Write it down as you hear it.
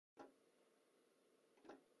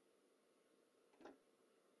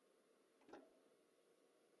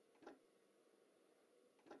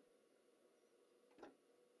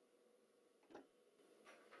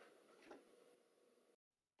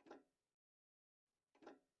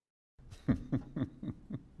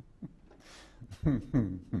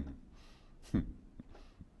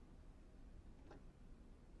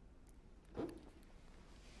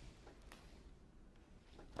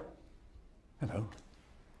Hello.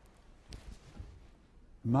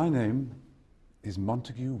 My name is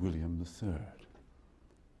Montague William III,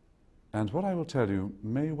 and what I will tell you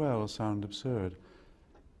may well sound absurd,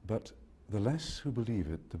 but the less who believe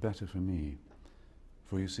it, the better for me.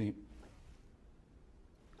 For you see,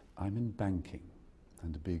 I'm in banking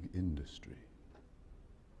and big industry.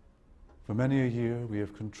 For many a year we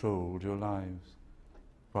have controlled your lives,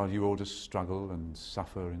 while you all just struggle and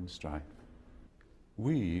suffer in strife.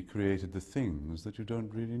 We created the things that you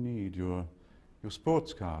don't really need, your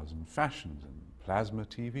sports cars and fashions and plasma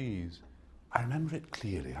TVs. I remember it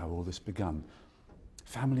clearly how all this begun.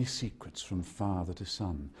 Family secrets from father to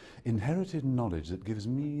son, inherited knowledge that gives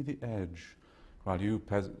me the edge, while you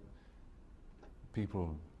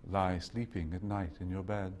people lie sleeping at night in your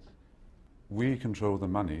beds. We control the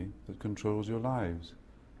money that controls your lives,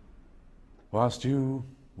 whilst you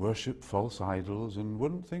worship false idols and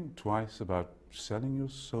wouldn't think twice about selling your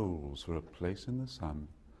souls for a place in the sun.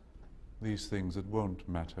 These things that won't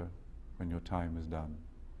matter when your time is done.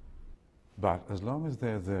 But as long as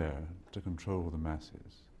they're there to control the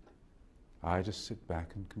masses, I just sit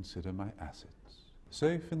back and consider my assets,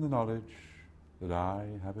 safe in the knowledge that I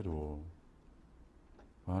have it all,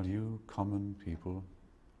 while you common people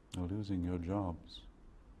are losing your jobs.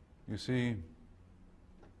 You see,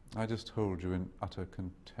 I just hold you in utter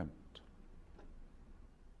contempt.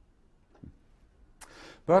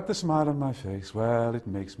 But the smile on my face, well, it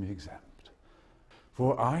makes me exempt.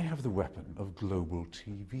 For I have the weapon of global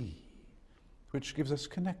TV, which gives us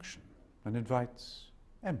connection and invites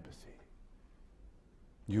empathy.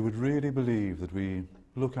 You would really believe that we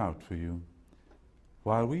look out for you,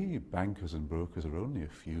 while we bankers and brokers are only a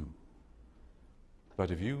few. But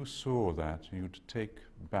if you saw that, you'd take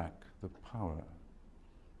back the power.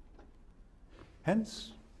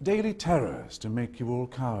 Hence, daily terrors to make you all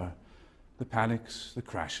cower. The panics, the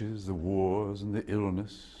crashes, the wars, and the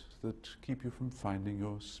illness that keep you from finding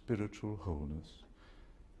your spiritual wholeness.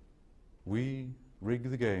 We rig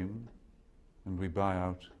the game, and we buy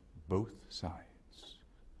out both sides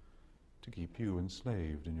to keep you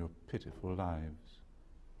enslaved in your pitiful lives.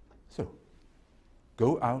 So,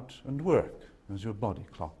 go out and work as your body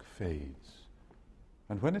clock fades.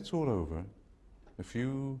 And when it's all over, a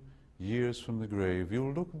few years from the grave,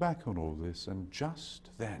 you'll look back on all this, and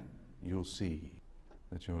just then you'll see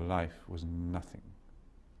that your life was nothing,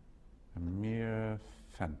 a mere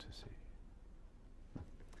fantasy.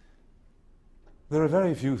 There are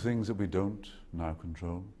very few things that we don't now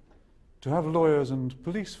control. To have lawyers and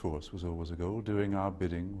police force was always a goal, doing our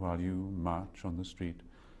bidding while you march on the street.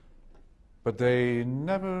 But they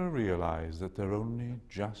never realize that they're only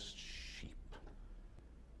just sheep.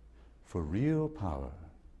 For real power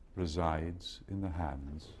resides in the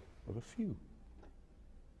hands of a few.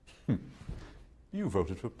 You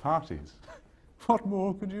voted for parties. What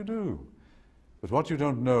more could you do? But what you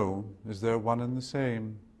don't know is they're one and the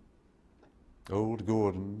same. Old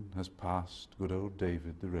Gordon has passed good old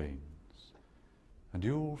David the reins, and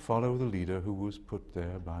you'll follow the leader who was put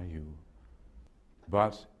there by you.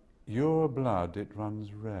 But your blood, it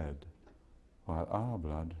runs red, while our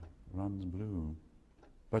blood runs blue.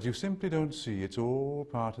 But you simply don't see it's all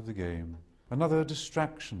part of the game. Another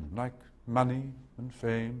distraction, like money and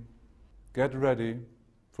fame. Get ready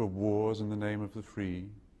for wars in the name of the free,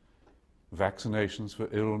 vaccinations for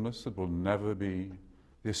illness that will never be,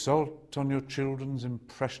 the assault on your children's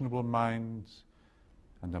impressionable minds,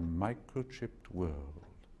 and a microchipped world.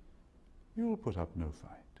 You'll put up no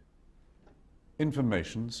fight.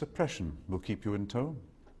 Information suppression will keep you in tow.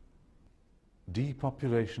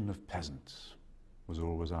 Depopulation of peasants was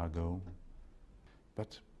always our goal.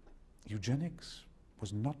 But eugenics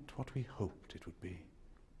was not what we hoped it would be.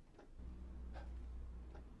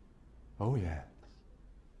 Oh yes,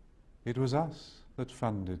 it was us that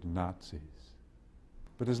funded Nazis.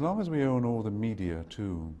 But as long as we own all the media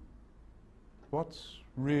too, what's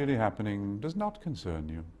really happening does not concern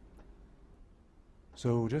you.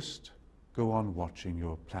 So just go on watching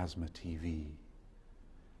your plasma TV,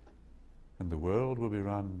 and the world will be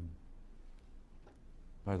run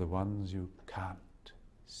by the ones you can't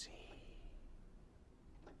see.